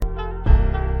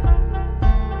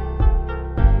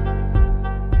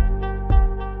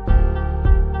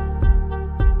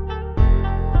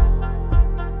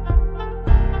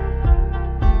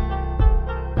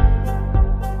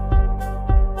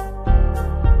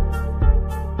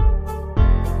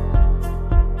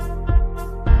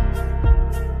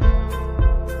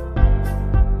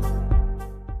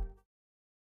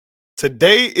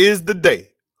Today is the day.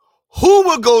 Who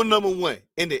will go number one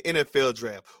in the NFL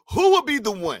draft? Who will be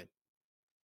the one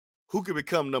who could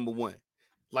become number one?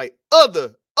 Like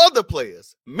other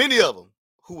players, many of them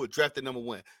who were drafted number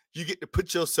one. You get to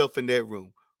put yourself in that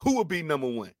room. Who will be number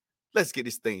one? Let's get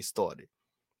this thing started.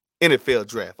 NFL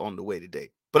draft on the way today.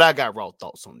 But I got raw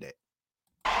thoughts on that.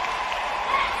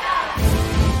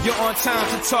 You're on time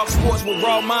to talk sports with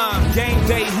Raw Mind. Game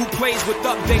day, who plays with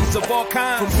updates of all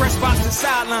kinds. From press box to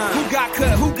sideline. Who got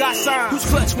cut, who got signed. Who's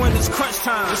clutch when it's crunch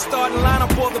time. The starting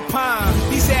lineup or the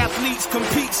pine. These athletes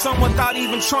compete, some without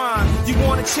even trying. You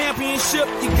want a championship,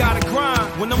 you gotta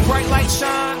grind. When them bright lights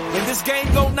shine, and this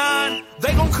game go 9,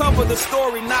 they gon' cover the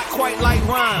story, not quite like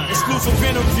Ryan. Exclusive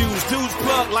interviews, dudes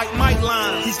plug like Mike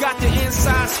Line. He's got the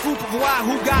inside scoop of why,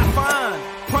 who got fine.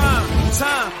 Prime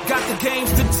time, got the game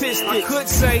statistics. I could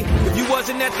say, if you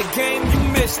wasn't at the game, you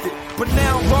missed it. But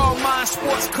now Raw Mind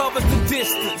Sports covers the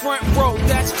distance. Front row,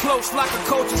 that's close like a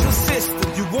coach's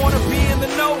assistant. You wanna be in the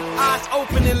know? Eyes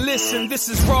open and listen. This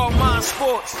is Raw Mind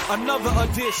Sports, another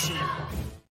edition.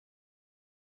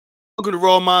 Welcome to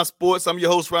Raw Mind Sports. I'm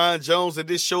your host, Ryan Jones, and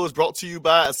this show is brought to you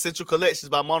by Essential Collections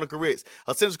by Monica Ritz.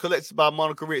 Essential Collections by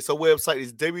Monica Ritz. Her website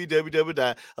is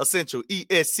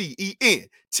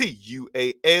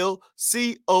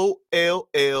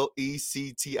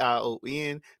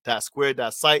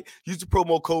www.essentialcollections.square.site. Use the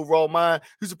promo code RAWMIND.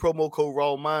 Use the promo code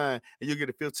RAWMIND, and you'll get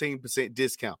a 15%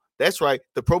 discount. That's right,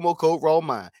 the promo code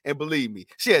RAWMIND. And believe me,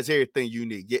 she has everything you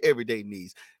need, your everyday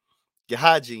needs, your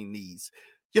hygiene needs,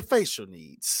 your facial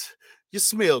needs, your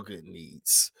smell good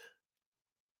needs,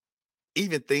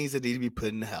 even things that need to be put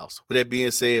in the house. With that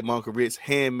being said, Monica Ritz,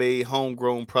 handmade,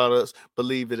 homegrown products.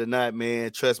 Believe it or not,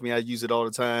 man, trust me, I use it all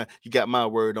the time. You got my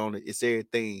word on it. It's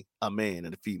everything a man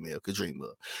and a female could dream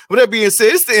of. With that being said,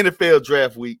 it's the NFL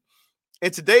draft week.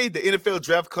 And today, the NFL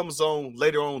draft comes on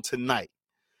later on tonight.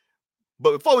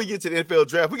 But before we get to the NFL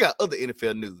draft, we got other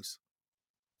NFL news.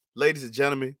 Ladies and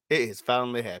gentlemen, it has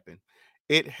finally happened.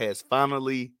 It has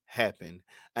finally happened,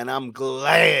 and I'm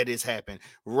glad it's happened.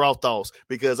 Raw thoughts,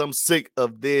 because I'm sick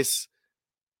of this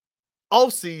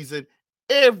offseason.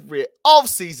 Every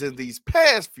offseason these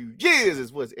past few years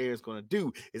is what Aaron's going to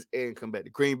do. Is Aaron come back to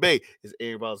Green Bay? Is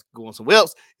Aaron Rodgers going somewhere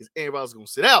else? Is Aaron Rodgers going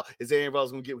to sit out? Is Aaron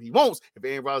Rodgers going to get what he wants? If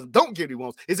Aaron Rodgers don't get what he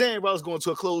wants, is Aaron Rodgers going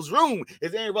to a closed room?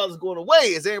 Is Aaron Rodgers going away?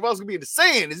 Is Aaron Rodgers going to be in the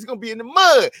sand? Is he going to be in the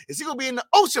mud? Is he going to be in the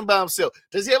ocean by himself?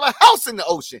 Does he have a house in the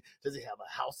ocean? Does he have a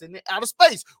house in the outer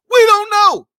space? We don't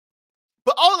know.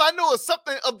 But all I know is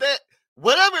something of that,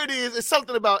 whatever it is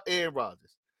something about Aaron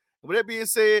Rodgers. With that being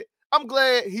said, I'm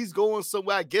glad he's going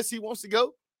somewhere I guess he wants to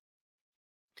go.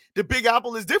 The Big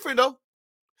Apple is different, though.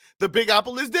 The Big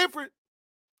Apple is different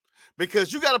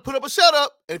because you got to put up or shut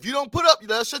up. And if you don't put up,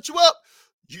 they'll shut you up.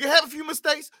 You can have a few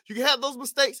mistakes. You can have those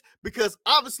mistakes because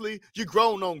obviously you're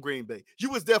grown on Green Bay. You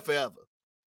was there forever.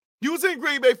 You was in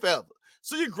Green Bay forever.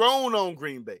 So you're grown on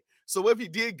Green Bay. So if you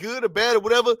did good or bad or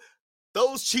whatever,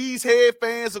 those cheesehead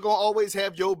fans are going to always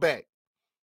have your back.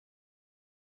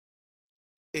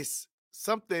 It's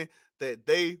something that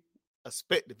they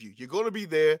expect of you. You're going to be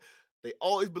there. They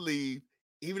always believe,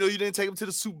 even though you didn't take them to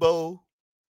the Super Bowl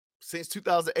since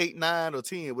 2008, 9, or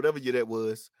 10, whatever year that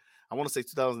was. I want to say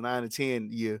 2009 and 10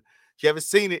 year. You haven't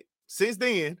seen it since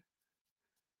then,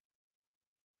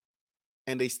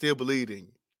 and they still believed in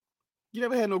you. You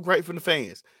never had no gripe from the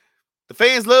fans. The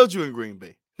fans loved you in Green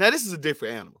Bay. Now, this is a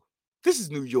different animal. This is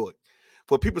New York,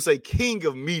 where people say king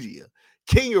of media,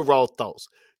 king of raw thoughts,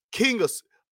 king of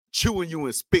chewing you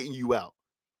and spitting you out.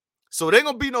 So there ain't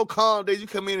gonna be no calm days. You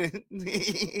come in and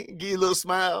give you a little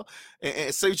smile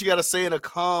and say what you gotta say in a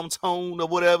calm tone or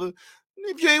whatever.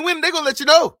 If you ain't winning, they're gonna let you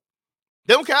know.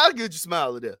 They don't care how good you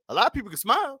smile there. A lot of people can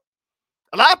smile.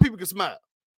 A lot of people can smile.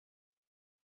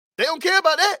 They don't care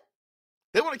about that.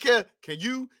 They want to care, can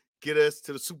you get us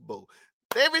to the Super Bowl?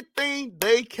 Everything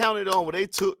they counted on when they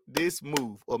took this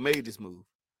move or made this move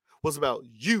was about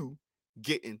you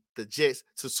getting the Jets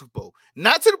to Super Bowl.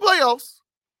 Not to the playoffs,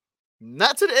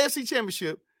 not to the AFC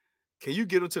Championship. Can you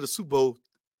get them to the Super Bowl,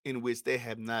 in which they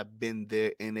have not been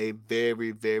there in a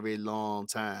very, very long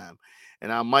time?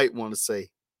 And I might want to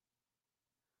say,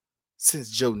 since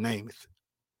Joe Namath.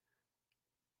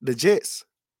 The Jets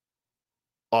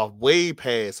are way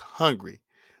past hungry.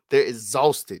 They're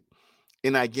exhausted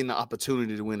and not getting the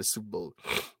opportunity to win the Super Bowl.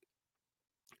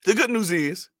 The good news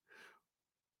is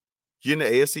you're in the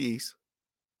AFC East.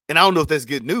 And I don't know if that's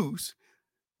good news,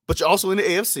 but you're also in the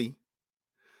AFC.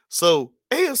 So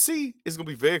AFC is going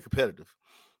to be very competitive.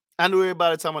 I know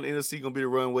everybody talking about the NFC going to be the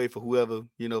runway for whoever,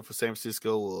 for San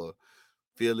Francisco or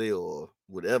Philly or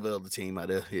whatever other team out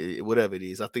there, whatever it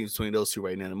is. I think it's between those two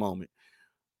right now in the moment.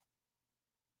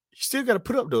 You still got to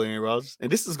put up though, Aaron Rodgers.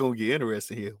 And this is going to get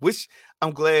interesting here, which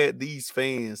I'm glad these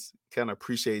fans kind of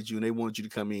appreciate you and they wanted you to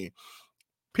come in.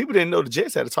 People didn't know the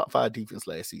Jets had a top 5 defense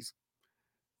last season.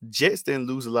 Jets didn't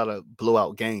lose a lot of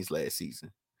blowout games last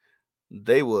season.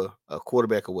 They were a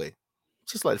quarterback away,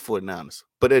 just like the 49ers,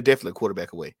 but they're definitely a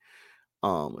quarterback away.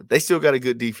 They still got a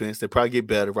good defense. They probably get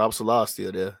better. Rob Saleh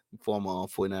still there, former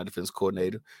 49 defense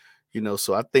coordinator.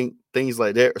 So I think things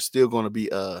like that are still going to be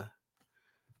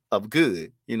of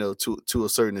good, to a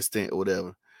certain extent or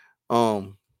whatever.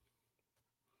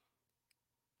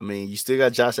 You still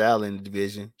got Josh Allen in the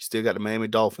division. You still got the Miami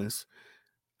Dolphins.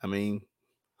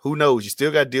 Who knows? You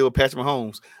still got to deal with Patrick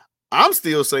Mahomes. I'm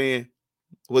still saying,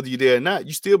 whether you're there or not,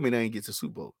 you still may not even get to the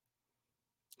Super Bowl.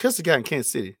 Because the guy in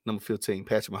Kansas City, number 15,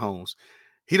 Patrick Mahomes,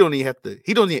 he don't even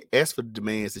ask for the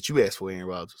demands that you ask for, Aaron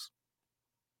Rodgers.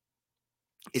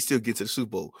 It still gets to the Super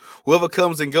Bowl. Whoever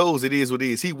comes and goes, it is what it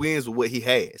is. He wins with what he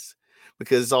has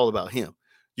because it's all about him.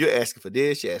 You're asking for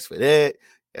this, you ask for that,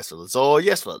 you ask for Lazard,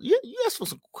 you ask for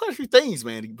quite a few things,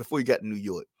 man, before you got to New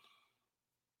York.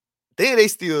 Then they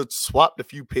still swapped a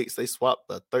few picks. They swapped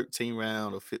the 13th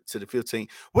round to the 15th.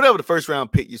 Whatever the first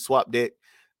round pick, you swap that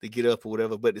to get up or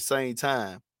whatever. But at the same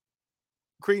time,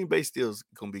 Green Bay still is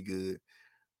going to be good.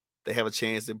 They have a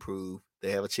chance to improve.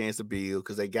 They have a chance to build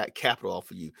because they got capital off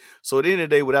of you. So at the end of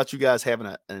the day, without you guys having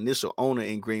an initial owner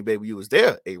in Green Bay when you was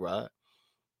there, A-Rod,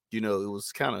 it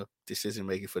was kind of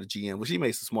decision-making for the GM, which he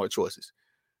made some smart choices.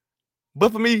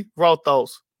 But for me, raw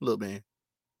thoughts, look, man,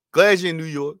 glad you're in New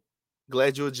York.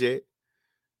 Glad you're a Jet.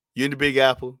 You're in the Big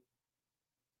Apple.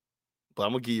 But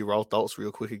I'm going to give you raw thoughts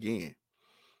real quick again.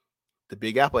 The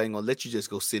Big Apple ain't going to let you just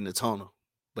go sit in the tunnel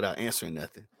without answering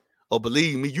nothing. Or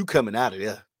believe me, you coming out of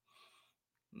there.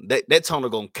 That tunnel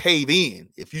going to cave in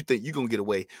if you think you're going to get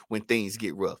away when things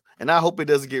get rough. And I hope it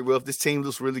doesn't get rough. This team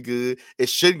looks really good. It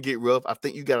shouldn't get rough. I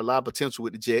think you got a lot of potential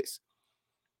with the Jets.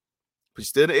 But you're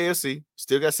still in the AFC.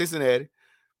 Still got Cincinnati.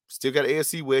 Still got the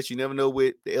AFC West. You never know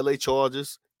with the LA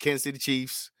Chargers, Kansas City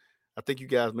Chiefs. I think you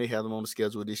guys may have them on the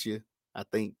schedule this year. I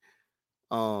think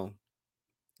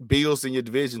Bills in your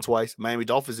division twice. Miami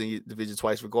Dolphins in your division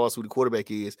twice, regardless of who the quarterback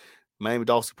is. Miami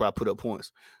Dolphins probably put up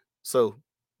points. So,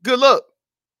 good luck.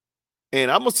 And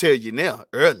I'm going to tell you now,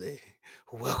 early,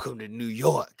 welcome to New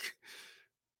York.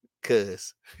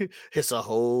 Because it's a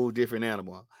whole different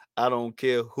animal. I don't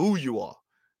care who you are.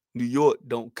 New York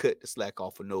don't cut the slack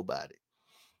off of nobody.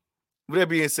 With that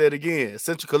being said, again,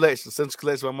 Essential Collection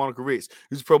by Monica Rich.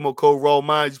 Use promo code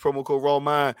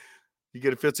RAWMIND. You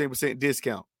get a 15%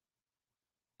 discount.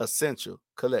 Essential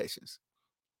Collections.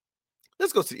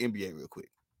 Let's go to the NBA real quick.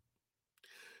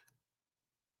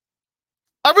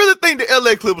 I really think the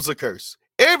LA Clippers are cursed.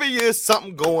 Every year,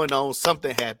 something going on,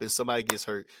 something happens, somebody gets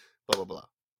hurt, blah, blah, blah.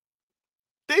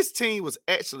 This team was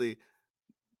actually,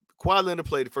 Kawhi Leonard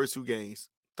played the first 2 games,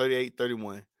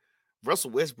 38-31. Russell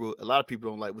Westbrook, a lot of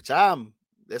people don't like,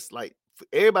 that's like,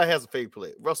 everybody has a favorite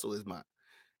player. Russell is mine.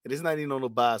 And it's not even on the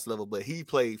bias level, but he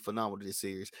played phenomenal this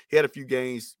series. He had a few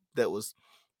games that was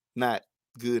not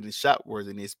good in shot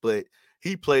worthiness, but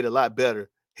he played a lot better.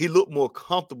 He looked more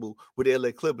comfortable with the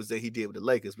LA Clippers than he did with the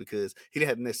Lakers because he didn't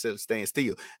have to necessarily stand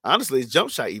still. Honestly, his jump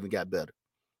shot even got better,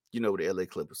 with the LA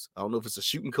Clippers. I don't know if it's a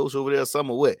shooting coach over there or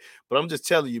something or what, but I'm just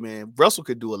telling you, man, Russell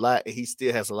could do a lot, and he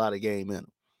still has a lot of game in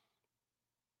him.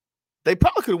 They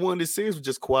probably could have won this series with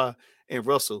just Kawhi and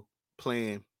Russell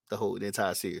playing the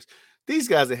entire series. These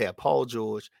guys that had Paul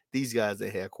George, these guys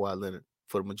that had Kawhi Leonard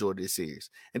for the majority of the series.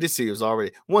 And this series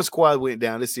already, once Kawhi went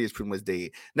down, this series pretty much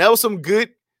dead. Now, it was some good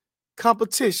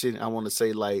competition, I want to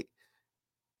say, like,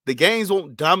 the games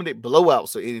won't dominate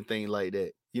blowouts or anything like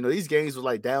that. These games were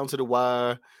like down to the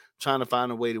wire, trying to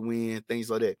find a way to win, things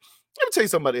like that. Let me tell you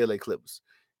something about the LA Clippers.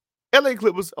 LA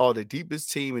Clippers are the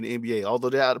deepest team in the NBA. Although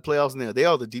they're out of the playoffs now, they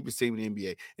are the deepest team in the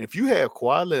NBA. And if you have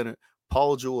Kawhi Leonard,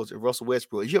 Paul George, and Russell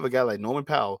Westbrook, you have a guy like Norman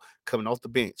Powell coming off the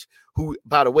bench, who,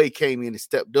 by the way, came in and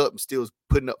stepped up and still was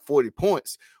putting up 40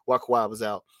 points while Kawhi was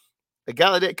out. A guy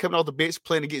like that coming off the bench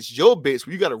playing against your bench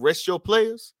where you got to rest your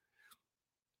players.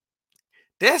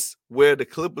 That's where the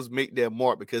Clippers make their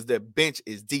mark because their bench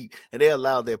is deep and they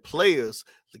allow their players,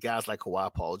 the guys like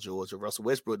Kawhi, Paul George, or Russell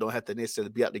Westbrook, don't have to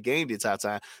necessarily be out the game the entire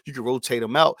time. You can rotate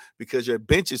them out because your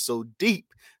bench is so deep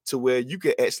to where you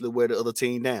can actually wear the other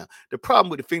team down. The problem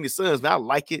with the Phoenix Suns, man, I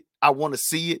like it. I want to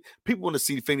see it. People want to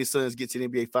see the Phoenix Suns get to the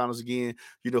NBA Finals again.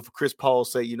 For Chris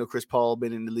Paul's sake, Chris Paul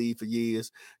been in the league for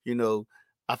years.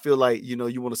 I feel like, you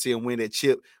want to see him win that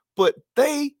chip. But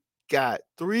they got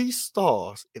 3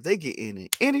 stars. If they get in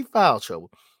any foul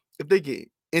trouble,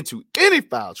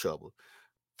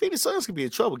 Phoenix Suns could be in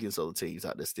trouble against other teams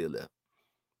out there still left.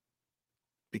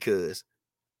 Because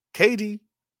KD,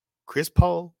 Chris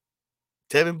Paul,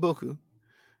 Devin Booker,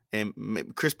 and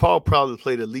Chris Paul probably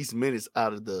played the least minutes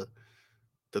out of the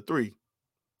three.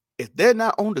 If they're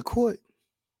not on the court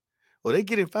or they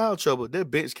get in foul trouble, their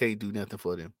bench can't do nothing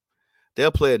for them.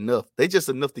 They'll play enough. They just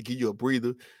enough to give you a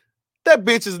breather. That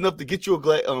bench is enough to get you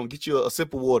a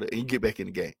sip of water and you get back in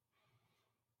the game.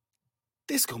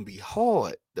 This gonna be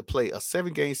hard to play a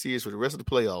 7-game series for the rest of the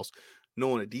playoffs,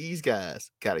 knowing that these guys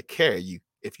gotta carry you.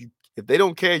 If they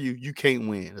don't carry you, you can't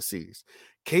win a series.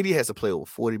 KD has to play over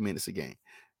 40 minutes a game.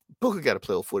 Booker got to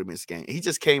play over 40 minutes a game. He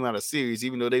just came out of series,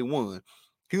 even though they won.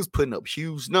 He was putting up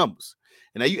huge numbers.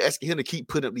 And now you asking him to keep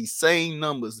putting up these same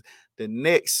numbers the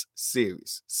next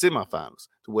series, semifinals,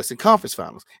 the Western Conference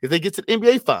Finals, if they get to the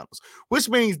NBA Finals, which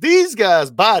means these guys'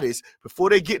 bodies,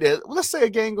 before they get there, let's say a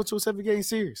game go to a 7-game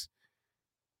series.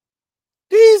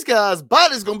 These guys'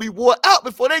 bodies going to be wore out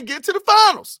before they get to the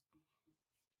finals.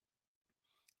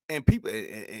 And people,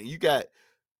 and you got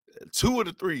 2 of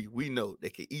the 3 we know they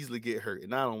can easily get hurt.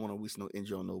 And I don't want to wish no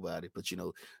injury on nobody, but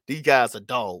these guys are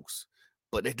dogs,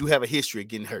 but they do have a history of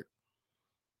getting hurt.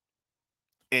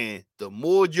 And the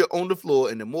more you're on the floor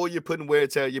and the more you're putting wear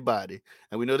and tear on your body,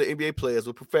 and we know the NBA players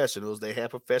were professionals, they have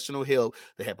professional help,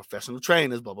 they have professional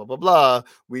trainers, blah, blah, blah, blah.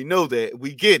 We know that,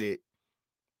 we get it,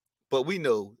 but we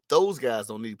know those guys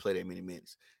don't need to play that many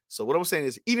minutes. So what I'm saying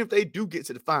is, even if they do get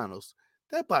to the finals,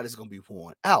 that body's going to be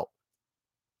worn out.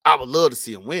 I would love to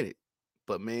see them win it.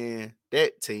 But, man,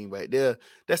 that team right there,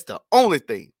 that's the only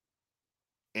thing.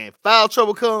 And foul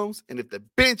trouble comes, and if the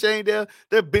bench ain't there,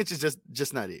 their bench is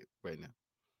just not it right now.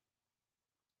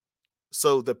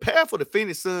 So the path for the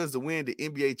Phoenix Suns to win the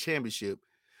NBA championship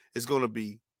is going to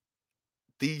be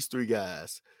these 3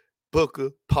 guys, Booker,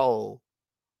 Paul,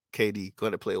 KD,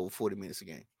 going to play over 40 minutes a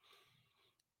game.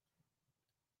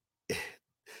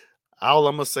 All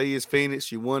I'm going to say is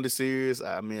Phoenix, you won the series.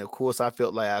 I mean, of course, I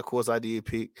did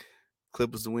pick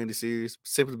Clippers to win the series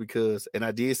simply because, and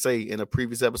I did say in a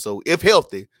previous episode, if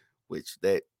healthy, which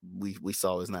that we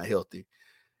saw is not healthy,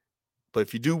 but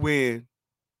if you do win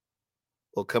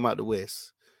or come out the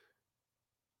West,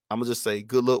 I'm going to just say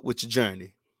good luck with your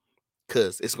journey,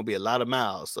 because it's going to be a lot of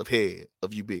miles ahead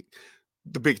of you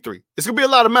the big 3. It's going to be a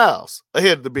lot of miles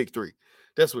ahead of the big 3.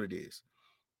 That's what it is.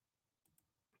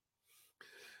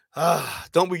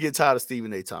 Don't we get tired of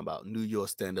Stephen A. talking about New York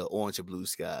stand-up, orange and blue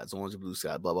skies,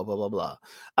 blah, blah, blah, blah, blah.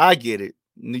 I get it.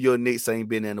 New York Knicks ain't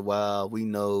been in a while. We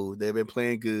know they've been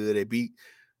playing good. They beat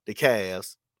the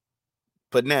Cavs.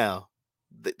 But now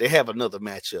they have another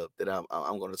matchup that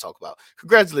I'm going to talk about.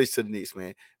 Congratulations to the Knicks,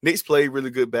 man. Knicks play really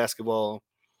good basketball.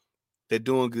 They're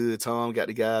doing good. Tom got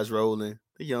the guys rolling.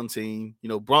 The young team.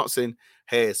 Bronson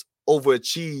has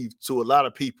overachieved to a lot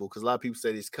of people, because a lot of people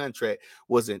said his contract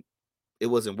wasn't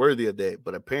worthy of that,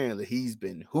 but apparently he's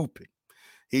been hooping.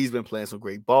 He's been playing some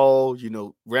great ball.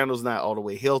 Randall's not all the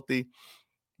way healthy.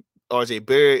 RJ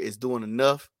Barrett is doing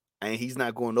enough, and he's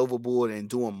not going overboard and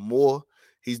doing more.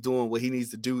 He's doing what he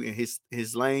needs to do in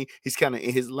his lane. He's kind of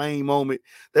in his lane moment.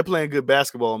 They're playing good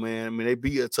basketball, man. I mean, they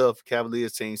beat a tough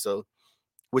Cavaliers team, so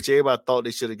which everybody thought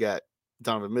they should have got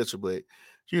Donovan Mitchell, but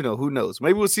who knows?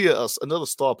 Maybe we'll see another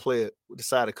star player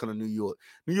decide to come to New York.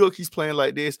 New York, he's playing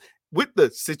like this. With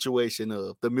the situation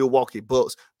of the Milwaukee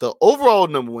Bucks, the overall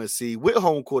number 1 seed with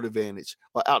home court advantage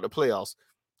are out the playoffs.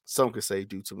 Some could say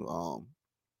due to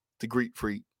the Greek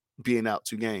Freak being out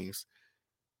 2 games.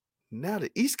 Now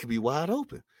the East could be wide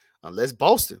open, unless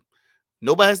Boston.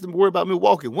 Nobody has to worry about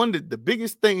Milwaukee. One of the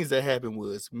biggest things that happened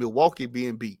was Milwaukee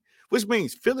being beat, which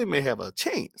means Philly may have a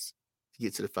chance to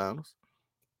get to the finals.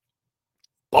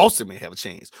 Boston may have a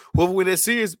chance. Whoever win that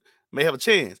series may have a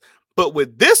chance. But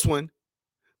with this one,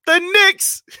 the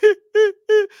Knicks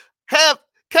have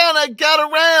kind of got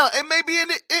around and maybe in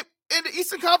the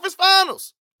Eastern Conference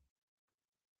Finals.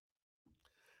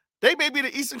 They may be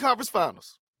the Eastern Conference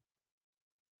Finals.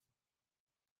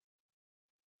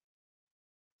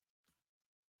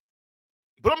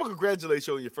 But I'm going to congratulate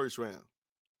you on your first round.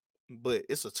 But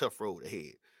it's a tough road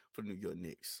ahead for the New York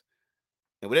Knicks.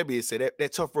 And with that being said,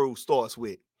 that tough road starts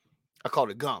with, I call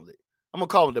it gauntlet. I'm going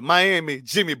to call it the Miami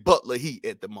Jimmy Butler Heat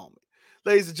at the moment.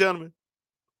 Ladies and gentlemen,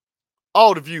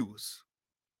 all the viewers,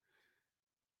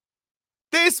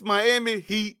 this Miami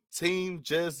Heat team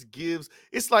just gives,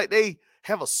 it's like they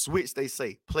have a switch, they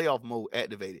say, playoff mode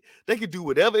activated. They can do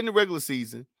whatever in the regular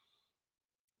season,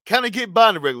 kind of get by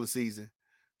in the regular season,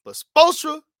 but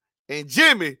Spoelstra and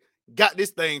Jimmy got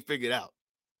this thing figured out.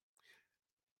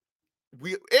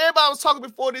 Everybody was talking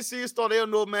before this season started, they don't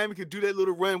know if Miami could do that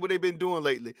little run, what they've been doing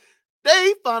lately.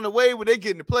 They find a way when they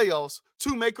get in the playoffs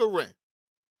to make a run.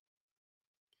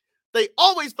 They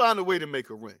always find a way to make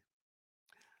a run.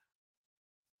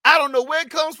 I don't know where it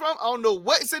comes from. I don't know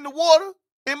what's in the water.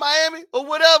 in Miami or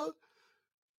whatever.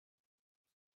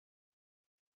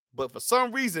 But for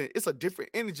some reason, it's a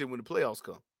different energy when the playoffs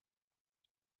come.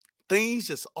 Things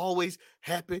just always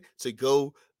happen to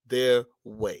go their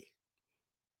way.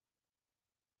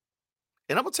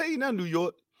 And I'm going to tell you now, New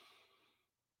York,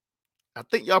 I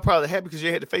think y'all probably happy because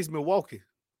you had to face Milwaukee.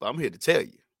 But I'm here to tell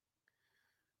you.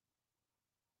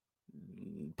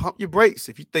 Pump your brakes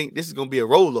if you think this is going to be a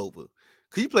rollover.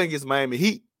 Because you playing against Miami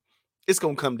Heat, it's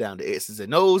going to come down to X's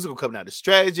and O's. It's going to come down to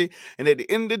strategy. And at the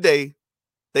end of the day,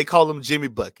 they call him Jimmy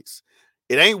Buckets.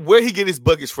 It ain't where he get his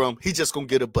buckets from. He just going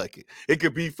to get a bucket. It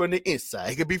could be from the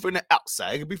inside. It could be from the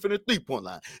outside. It could be from the three-point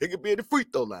line. It could be at the free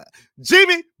throw line.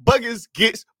 Jimmy Buckets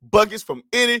gets buckets from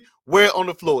anywhere on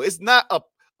the floor. It's not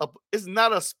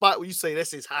a spot where you say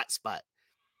that's his hot spot.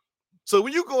 So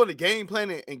when you go into game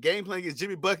planning and game playing against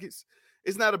Jimmy Buckets,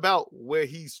 it's not about where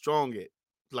he's strong at,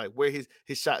 like where his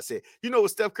shot's at. You know,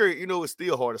 with Steph Curry, it's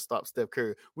still hard to stop Steph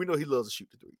Curry. We know he loves to shoot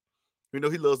the three. We know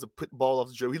he loves to put the ball off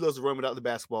the dribble. He loves to run without the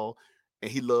basketball,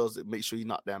 and he loves to make sure he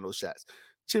knock down those shots.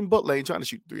 Jimmy Butler ain't trying to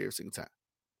shoot the three every single time.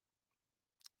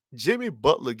 Jimmy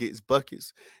Butler gets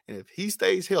buckets, and if he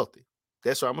stays healthy,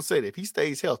 that's what I'm going to say. That if he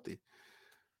stays healthy,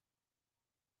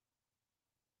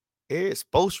 Erik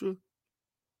Spoelstra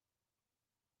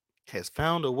has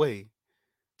found a way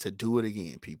to do it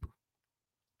again, people.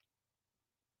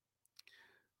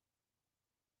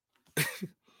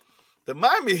 The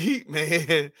Miami Heat,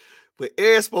 man, but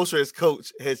Erik Spoelstra as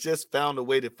coach has just found a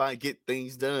way to get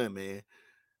things done, man.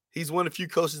 He's one of the few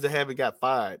coaches that haven't got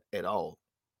fired at all.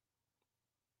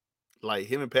 Like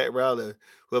him and Pat Riley,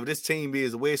 whoever this team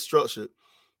is, the way it's structured,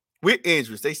 with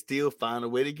injuries, they still find a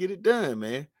way to get it done,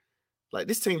 man. Like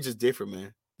this team's just different,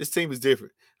 man. This team is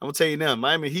different. I'm gonna tell you now,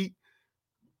 Miami Heat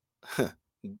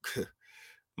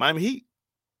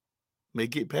may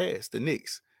get past the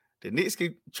Knicks. The Knicks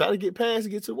can try to get past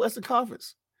and get to the Western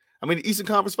Conference. The Eastern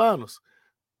Conference Finals.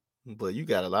 But you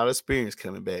got a lot of experience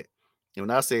coming back. And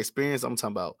when I say experience, I'm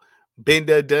talking about been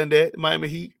there, done that, Miami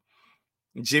Heat.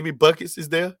 Jimmy Buckets is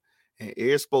there. And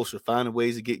Erik Spoelstra finding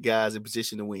ways to get guys in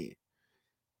position to win.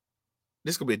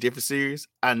 This is going to be a different series.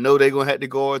 I know they're going to have to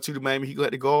guard to the Miami Heat going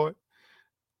to have to guard.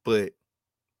 But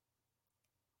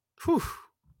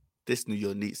this New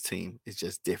York Knicks team is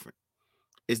just different.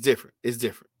 It's different. It's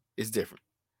different. It's different.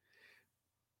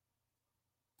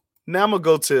 Now I'm going to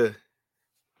go to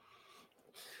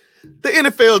the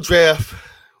NFL draft.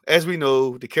 As we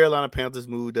know, the Carolina Panthers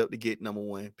moved up to get number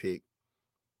 1 pick.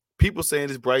 People saying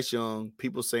it's Bryce Young.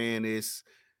 People saying it's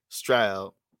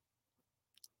Stroud.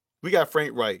 We got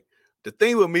Frank Reich. The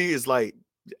thing with me is like,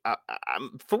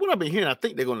 from what I've been hearing, I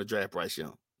think they're going to draft Bryce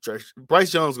Young.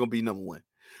 Bryce Young's going to be number 1.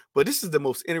 But this is the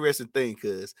most interesting thing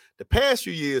because the past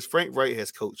few years, Frank Reich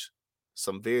has coached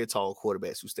some very tall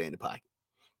quarterbacks who stay in the pocket.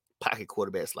 Pocket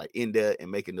quarterbacks like in there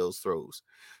and making those throws.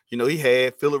 He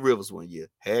had Phillip Rivers one year,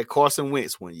 had Carson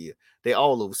Wentz one year. They're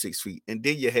all over 6 feet. And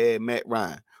then you had Matt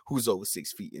Ryan, who's over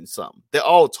 6 feet and something. They're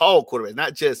all tall quarterbacks,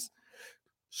 not just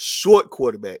short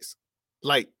quarterbacks,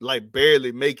 like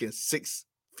barely making 6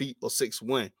 feet or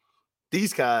 6'1".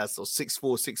 These guys are 6'4",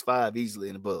 6'5", easily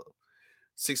and above.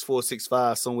 6'4",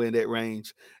 6'5", somewhere in that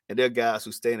range. And they're guys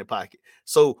who stay in the pocket.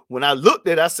 So when I looked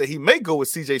at it, I said he may go with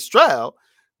C.J. Stroud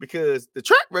because the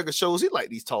track record shows he like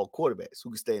these tall quarterbacks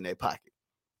who can stay in that pocket.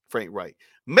 Frank Reich.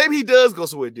 Maybe he does go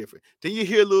somewhere different. Then you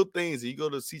hear little things. And you go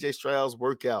to C.J. Stroud's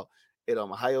workout at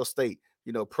Ohio State,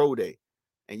 pro day.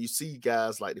 And you see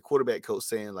guys like the quarterback coach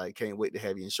saying, like, can't wait to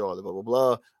have you in Charlotte, blah, blah,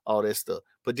 blah, all that stuff.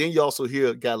 But then you also hear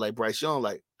a guy like Bryce Young,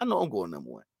 like, I know I'm going number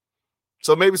 1.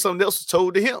 So maybe something else was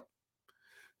told to him.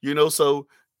 So,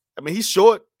 he's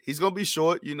short. He's going to be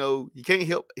short. He can't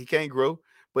help. He can't grow.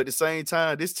 But at the same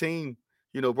time, this team,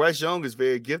 Bryce Young is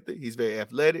very gifted. He's very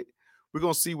athletic. We're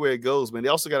going to see where it goes, man. They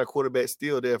also got a quarterback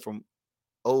still there from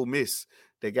Ole Miss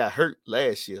that got hurt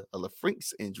last year, a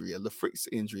LaFrick's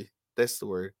injury. That's the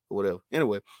word or whatever.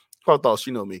 Anyway, Carl thoughts,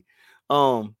 you know me.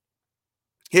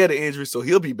 He had an injury, so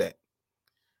he'll be back.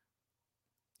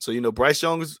 So, Bryce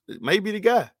Young may be the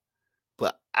guy.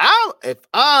 But if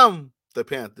I'm the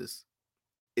Panthers,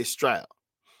 it's Stroud.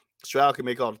 Stroud can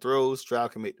make all the throws.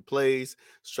 Stroud can make the plays.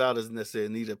 Stroud doesn't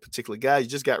necessarily need a particular guy. You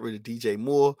just got rid of DJ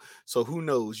Moore. So who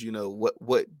knows,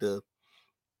 what the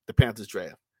Panthers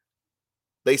draft.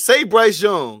 They say Bryce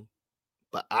Young,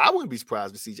 but I wouldn't be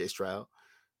surprised with CJ Stroud.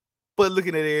 But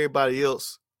looking at everybody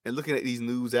else and looking at these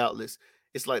news outlets,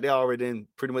 it's like they already then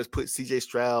pretty much put CJ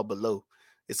Stroud below.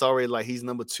 It's already like he's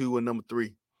number 2 or number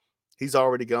 3. He's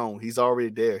already gone. He's already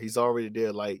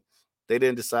there. Like they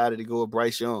didn't decide to go with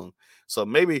Bryce Young. So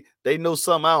maybe they know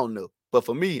something I don't know. But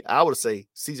for me, I would say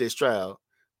CJ Stroud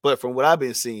But from what I've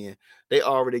been seeing, they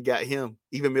already got him.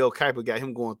 Even Mel Kiper got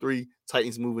him going 3.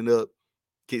 Titans moving up,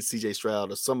 get C.J.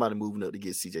 Stroud, or somebody moving up to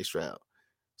get C.J. Stroud.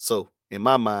 So in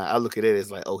my mind, I look at it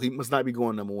as like, oh, he must not be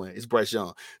going number 1. It's Bryce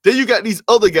Young. Then you got these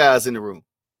other guys in the room.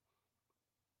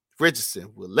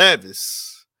 Richardson, Will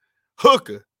Levis,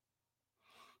 Hooker.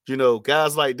 You know,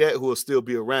 guys like that who will still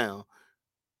be around.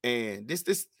 And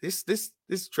this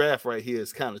draft right here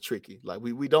is kind of tricky. Like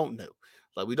we don't know.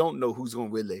 Like we don't know who's gonna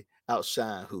really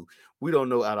outshine who. We don't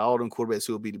know out of all them quarterbacks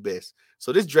who will be the best.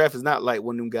 So this draft is not like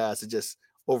one of them guys that just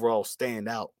overall stand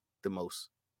out the most.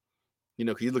 You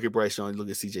know, because you look at Bryce Young, you look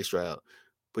at C.J. Stroud,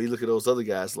 but you look at those other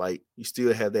guys, like you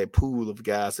still have that pool of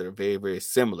guys that are very, very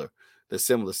similar. They're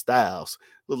similar styles.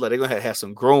 Look like they're gonna have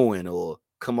some growing or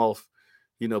come off,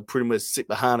 you know, pretty much sit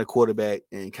behind a quarterback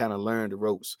and kind of learn the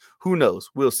ropes. Who knows?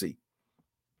 We'll see.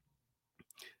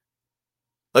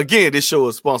 Again, this show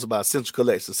is sponsored by Essential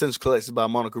Collections. Essential Collections by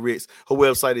Monica Ritz. Her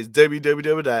website is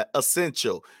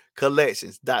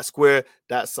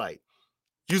www.essential.square.site.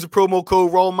 Use the promo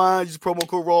code RAWMIND. Use the promo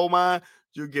code RAWMIND.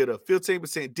 You'll get a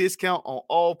 15% discount on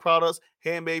all products,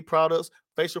 handmade products,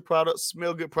 facial products,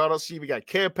 smell good products. She even got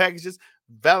care packages,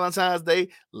 Valentine's Day,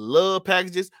 love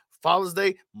packages, Father's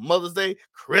Day, Mother's Day,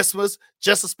 Christmas,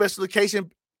 just a special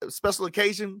occasion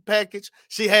package.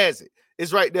 She has it.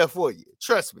 It's right there for you.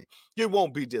 Trust me, you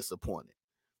won't be disappointed.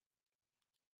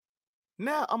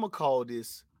 Now I'm gonna call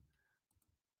this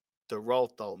the Raw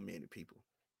Thought Minute, people.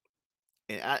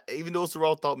 And even though it's the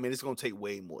Raw Thought Minute, it's gonna take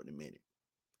way more than a minute.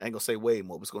 I ain't gonna say way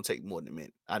more, but it's gonna take more than a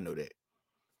minute. I know that.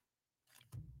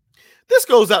 This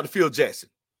goes out to Phil Jackson.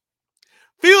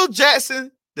 Phil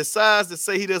Jackson decides to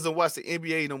say he doesn't watch the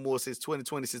NBA no more since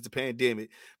 2020, since the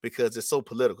pandemic, because it's so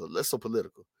political. That's so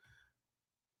political.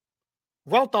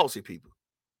 Raw thoughts here, people.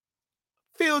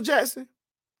 Phil Jackson,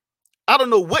 I don't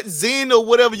know what zen or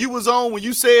whatever you was on when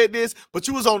you said this, but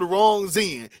you was on the wrong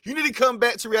zen. You need to come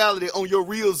back to reality on your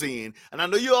real zen. And I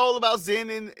know you're all about zen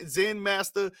and Zen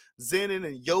master, zenning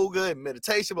and yoga and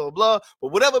meditation, blah, blah, blah.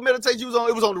 But whatever meditation you was on,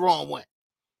 it was on the wrong one.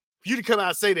 For you to come out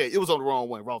and say that, it was on the wrong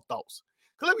one, raw thoughts.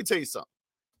 Because let me tell you something.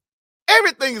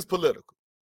 Everything is political.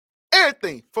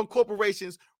 Everything from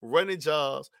corporations, running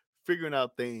jobs, figuring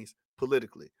out things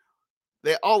politically.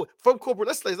 They're all from corporate.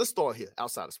 Let's start here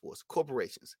outside of sports.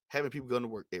 Corporations having people going to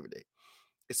work every day.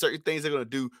 It's certain things they're going to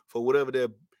do for whatever their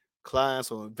clients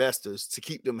or investors to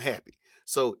keep them happy.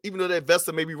 So even though that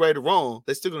investor may be right or wrong,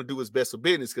 they're still going to do what's best for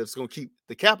business because it's going to keep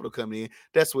the capital coming in.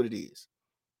 That's what it is.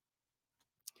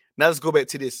 Now let's go back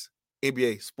to this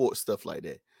NBA sports stuff like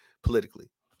that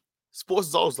politically. Sports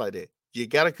is always like that. You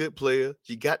got a good player.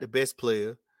 You got the best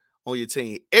player on your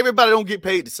team. Everybody don't get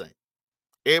paid the same.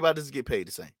 Everybody doesn't get paid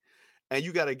the same. And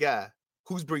you got a guy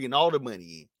who's bringing all the money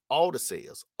in, all the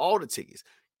sales, all the tickets,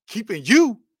 keeping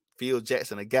you, Phil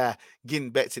Jackson, a guy getting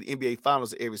back to the NBA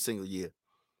Finals every single year.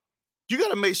 You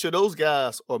got to make sure those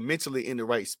guys are mentally in the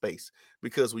right space,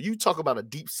 because when you talk about a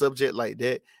deep subject like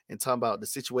that and talk about the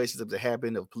situations that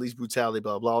happen of police brutality,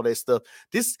 blah, blah, all that stuff,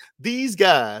 these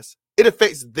guys, it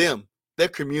affects them, their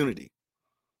community,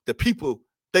 the people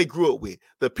they grew up with,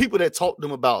 the people that taught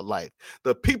them about life,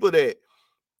 the people that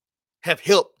have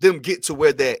helped them get to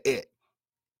where they're at,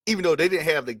 even though they didn't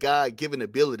have the God-given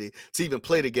ability to even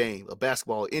play the game of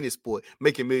basketball, any sport,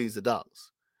 making millions of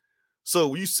dollars. So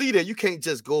when you see that, you can't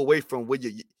just go away from where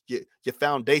your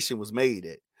foundation was made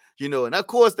at, you know. And of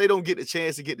course, they don't get the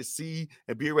chance to get to see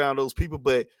and be around those people,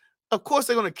 but of course,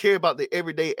 they're going to care about the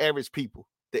everyday average people,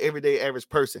 the everyday average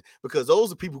person, because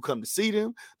those are people who come to see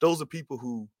them. Those are people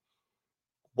who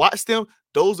watch them.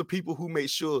 Those are people who make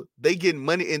sure they get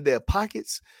money in their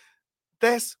pockets.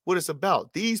 That's what it's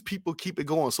about. These people keep it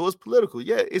going. So it's political.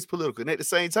 Yeah, it's political. And at the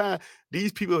same time,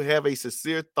 these people have a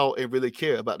sincere thought and really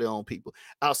care about their own people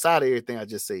outside of everything I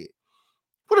just said.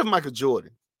 What if Michael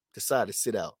Jordan decided to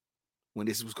sit out when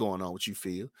this was going on? What you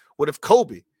feel? What if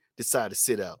Kobe decided to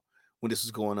sit out when this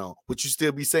was going on? Would you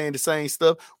still be saying the same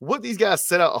stuff? What these guys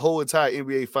set out a whole entire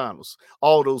NBA finals,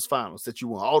 all those finals that you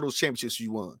won, all those championships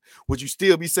you won. Would you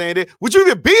still be saying that? Would you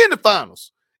even be in the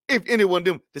finals if any one of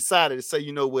them decided to say,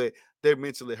 you know what, they're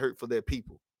mentally hurt for their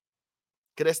people?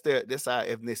 Because that's our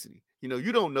ethnicity. You know,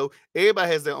 you don't know.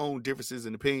 Everybody has their own differences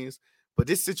and opinions. But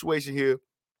this situation here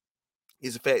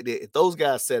is the fact that if those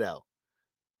guys set out,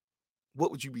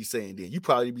 what would you be saying then? You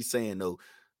probably be saying, no,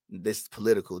 this is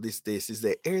political. This is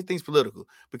that. Everything's political,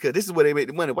 because this is where they make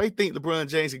the money. Why do you think LeBron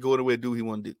James can go anywhere and do what he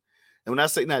wants to do? And when I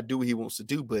say not do what he wants to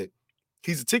do, but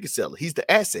he's a ticket seller. He's the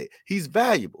asset. He's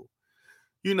valuable.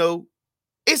 You know,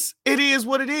 it is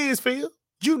what it is, Phil.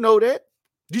 You know that.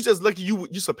 You just lucky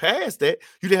you surpassed that.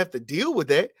 You didn't have to deal with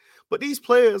that. But these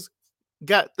players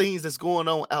got things that's going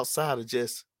on outside of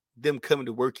just them coming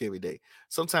to work every day.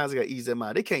 Sometimes they got to ease their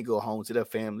mind. They can't go home to their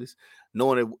families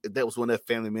knowing that was one of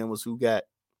their family members who got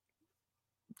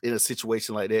in a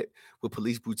situation like that with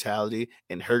police brutality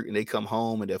and hurt, and they come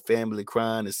home and their family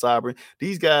crying and sobbing.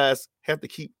 These guys have to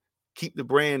keep the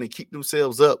brand and keep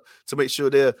themselves up to make sure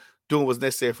they're doing what's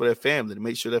necessary for their family, to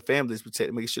make sure their family is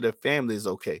protected, make sure their family is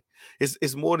okay.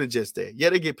 It's more than just that. Yeah,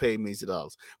 they get paid millions of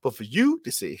dollars, but for you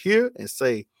to sit here and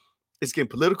say it's getting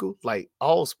political, like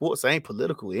all sports ain't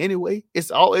political anyway.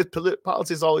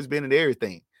 Politics always been in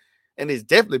everything, and it's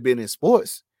definitely been in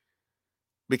sports.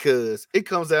 Because it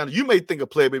comes down to, you may think a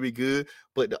player may be good,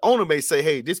 but the owner may say,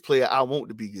 hey, this player I want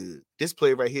to be good. This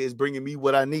player right here is bringing me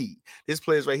what I need. This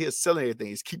player right here is selling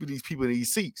everything. It's keeping these people in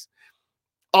these seats.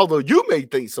 Although you may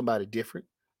think somebody different,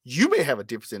 you may have a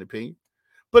difference in opinion.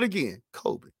 But again,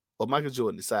 Kobe or Michael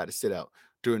Jordan decided to sit out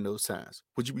during those times.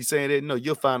 Would you be saying that? No,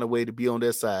 you'll find a way to be on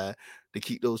their side to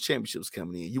keep those championships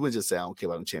coming in. You wouldn't just say, I don't care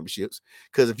about them championships.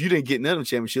 Because if you didn't get none of them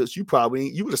championships, you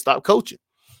would have stopped coaching.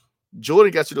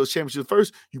 Jordan got you those championships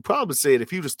first. You probably said if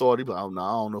he would have started, but I don't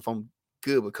know if I'm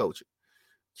good with coaching.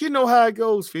 You know how it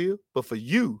goes, Phil. But for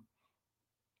you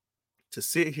to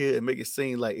sit here and make it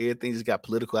seem like everything just got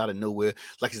political out of nowhere,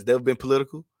 like it's never been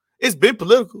political. It's been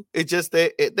political. It's just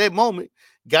that at that moment,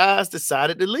 guys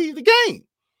decided to leave the game.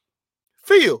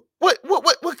 Phil, what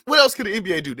else could the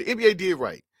NBA do? The NBA did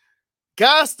right.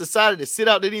 Guys decided to sit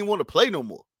out. They didn't want to play no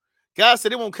more. Guys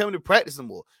said they won't come into practice no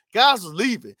more. Guys was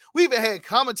leaving. We even had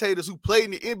commentators who played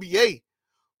in the NBA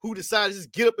who decided to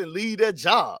just get up and leave their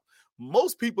job.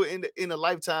 Most people in a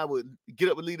lifetime would get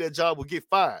up and leave their job, would get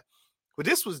fired. But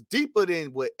this was deeper than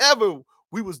whatever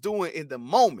we was doing in the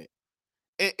moment.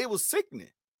 And it was sickening.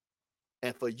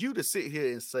 And for you to sit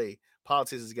here and say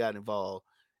politicians got involved,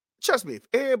 trust me, if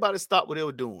everybody stopped what they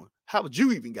were doing, how would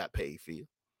you even got paid, Phil?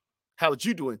 How would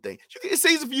you do anything? It's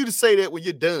easy for you to say that when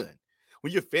you're done.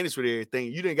 When you're finished with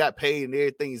everything, you didn't got paid and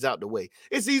everything's out the way.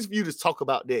 It's easy for you to talk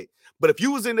about that. But if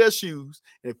you was in their shoes,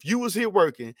 and if you was here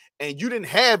working and you didn't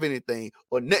have anything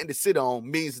or nothing to sit on,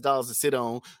 millions of dollars to sit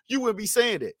on, you wouldn't be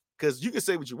saying that. Because you can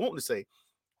say what you want to say.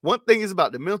 One thing is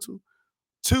about the mental.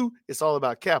 Two, it's all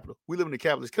about capital. We live in a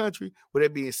capitalist country. With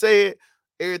that being said,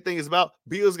 everything is about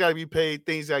bills got to be paid,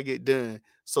 things got to get done.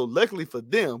 So luckily for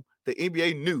them, the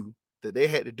NBA knew that they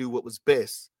had to do what was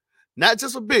best. Not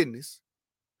just for business,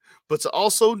 but to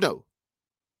also know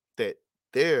that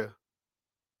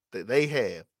they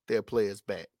have their players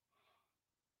back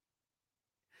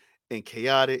in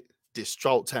chaotic,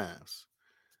 distraught times.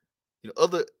 You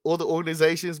know, other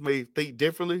organizations may think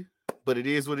differently, but it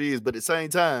is what it is. But at the same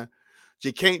time,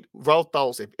 you can't raw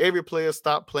thoughts. If every player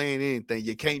stopped playing anything,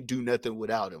 you can't do nothing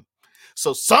without them.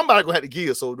 So somebody gonna have to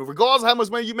give. So regardless of how much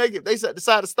money you make, if they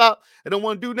decide to stop and don't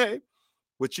want to do nothing,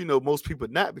 which, you know, most people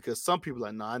not, because some people are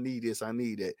like, no, I need this, I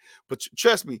need that. But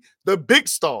trust me, the big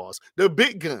stars, the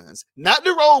big guns, not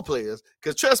the role players,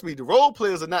 because trust me, the role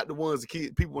players are not the ones that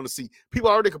people want to see. People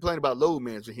already complain about load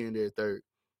management here and there, third.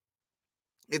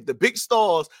 If the big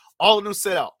stars, all of them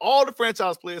set out, all the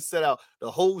franchise players set out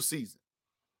the whole season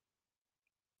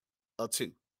or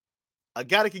two, a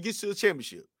guy that can get you to the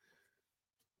championship,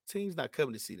 team's not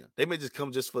coming to see them. They may just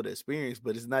come just for the experience,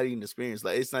 but it's not even the experience.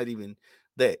 Like, it's not even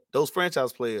that. Those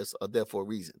franchise players are there for a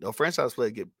reason. Those franchise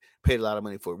players get paid a lot of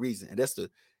money for a reason, and that's to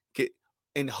get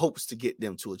in hopes to get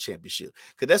them to a championship,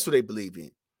 because that's what they believe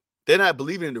in. They're not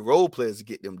believing in the role players to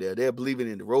get them there. They're believing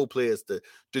in the role players to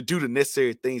do the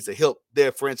necessary things to help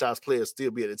their franchise players still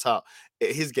be at the top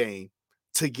at his game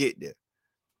to get there.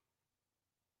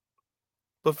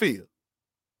 But Phil,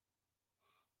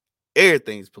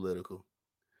 everything's political.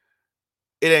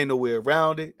 It ain't no way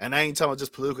around it. And I ain't talking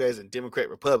just political as in Democrat,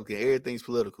 Republican. Everything's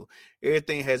political.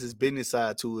 Everything has its business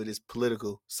side to it, its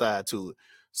political side to it.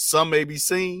 Some may be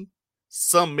seen,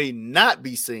 some may not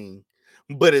be seen,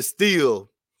 but it's still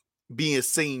being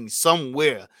seen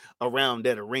somewhere around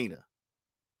that arena.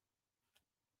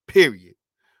 Period.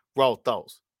 Raw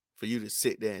thoughts. For you to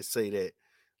sit there and say that,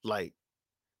 like,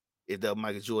 if that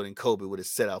Michael Jordan, Kobe would have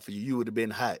set out for you, you would have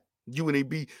been hot. You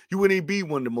wouldn't be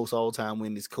one of the most all-time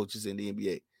winningest coaches in the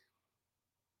NBA.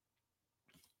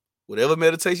 Whatever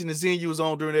meditation the Zen you was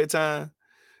on during that time,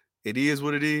 it is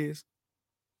what it is.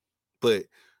 But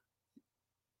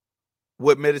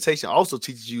what meditation also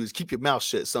teaches you is keep your mouth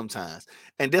shut sometimes.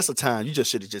 And that's a time you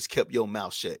just should have just kept your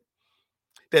mouth shut.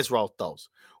 That's Raw Thoughts.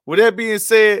 With that being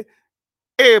said,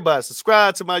 everybody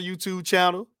subscribe to my YouTube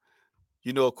channel.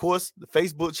 You know, of course, the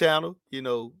Facebook channel, you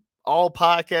know, all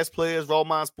podcast players, Raw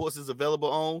Mind Sports is available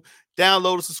on.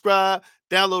 Download and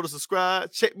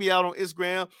subscribe. Check me out on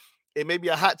Instagram. It may be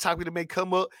a hot topic that may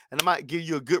come up, and I might give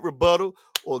you a good rebuttal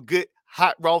or good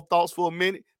hot raw thoughts for a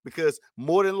minute, because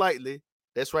more than likely,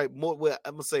 That's right. More, well,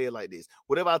 I'm gonna say it like this: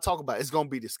 whatever I talk about, it's gonna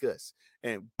be discussed,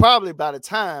 and probably by the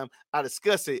time I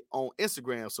discuss it on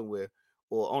Instagram somewhere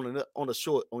or on a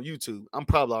short on YouTube, I'm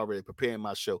probably already preparing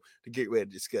my show to get ready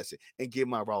to discuss it and give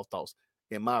my raw thoughts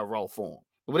in my raw form.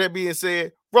 With that being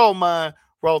said, Raw Mind,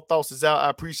 Raw Thoughts is out. I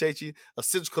appreciate you.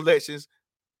 Essential Collections,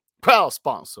 proud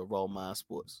sponsor, Raw Mind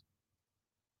Sports.